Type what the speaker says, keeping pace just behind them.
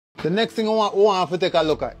The next thing we want to take a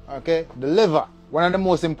look at, okay, the liver, one of the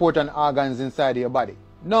most important organs inside your body.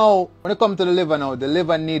 Now, when it comes to the liver now, the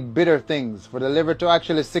liver needs bitter things. For the liver to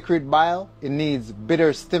actually secrete bile, it needs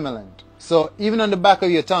bitter stimulant. So even on the back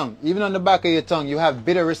of your tongue, you have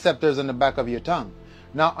bitter receptors on the back of your tongue.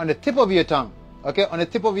 Now on the tip of your tongue, okay, on the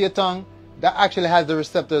tip of your tongue, that actually has the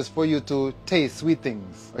receptors for you to taste sweet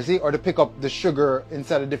things, you see, or to pick up the sugar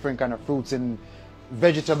inside of different kind of fruits and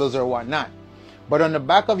vegetables or whatnot. But on the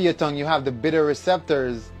back of your tongue, you have the bitter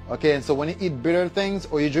receptors, okay, and so when you eat bitter things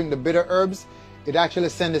or you drink the bitter herbs, it actually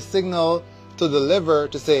sends a signal to the liver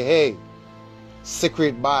to say, hey,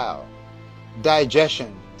 secrete bile,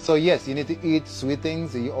 digestion. So yes, you need to eat sweet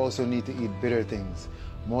things, and you also need to eat bitter things.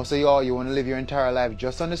 Most of y'all, you want to live your entire life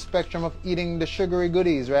just on the spectrum of eating the sugary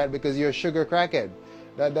goodies, right? Because you're a sugar crackhead.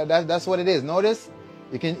 That's what it is. Notice,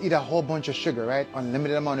 you can eat a whole bunch of sugar, right?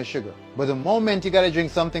 Unlimited amount of sugar. But the moment you got to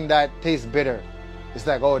drink something that tastes bitter, it's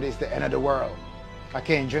like, oh, this is the end of the world. I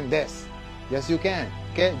can't drink this. Yes, you can.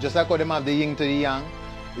 Okay, just like how them have the yin to the yang,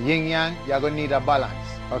 the yin yang, you're going to need a balance.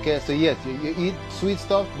 Okay, so yes, you eat sweet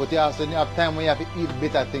stuff, but you also have time when you have to eat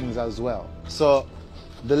bitter things as well. So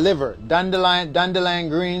the liver, dandelion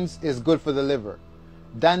greens is good for the liver.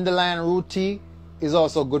 Dandelion root tea is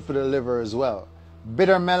also good for the liver as well.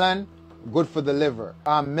 Bitter melon, good for the liver.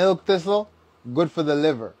 Milk thistle, good for the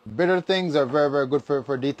liver. Bitter things are very, very good for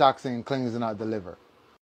detoxing and cleansing out the liver.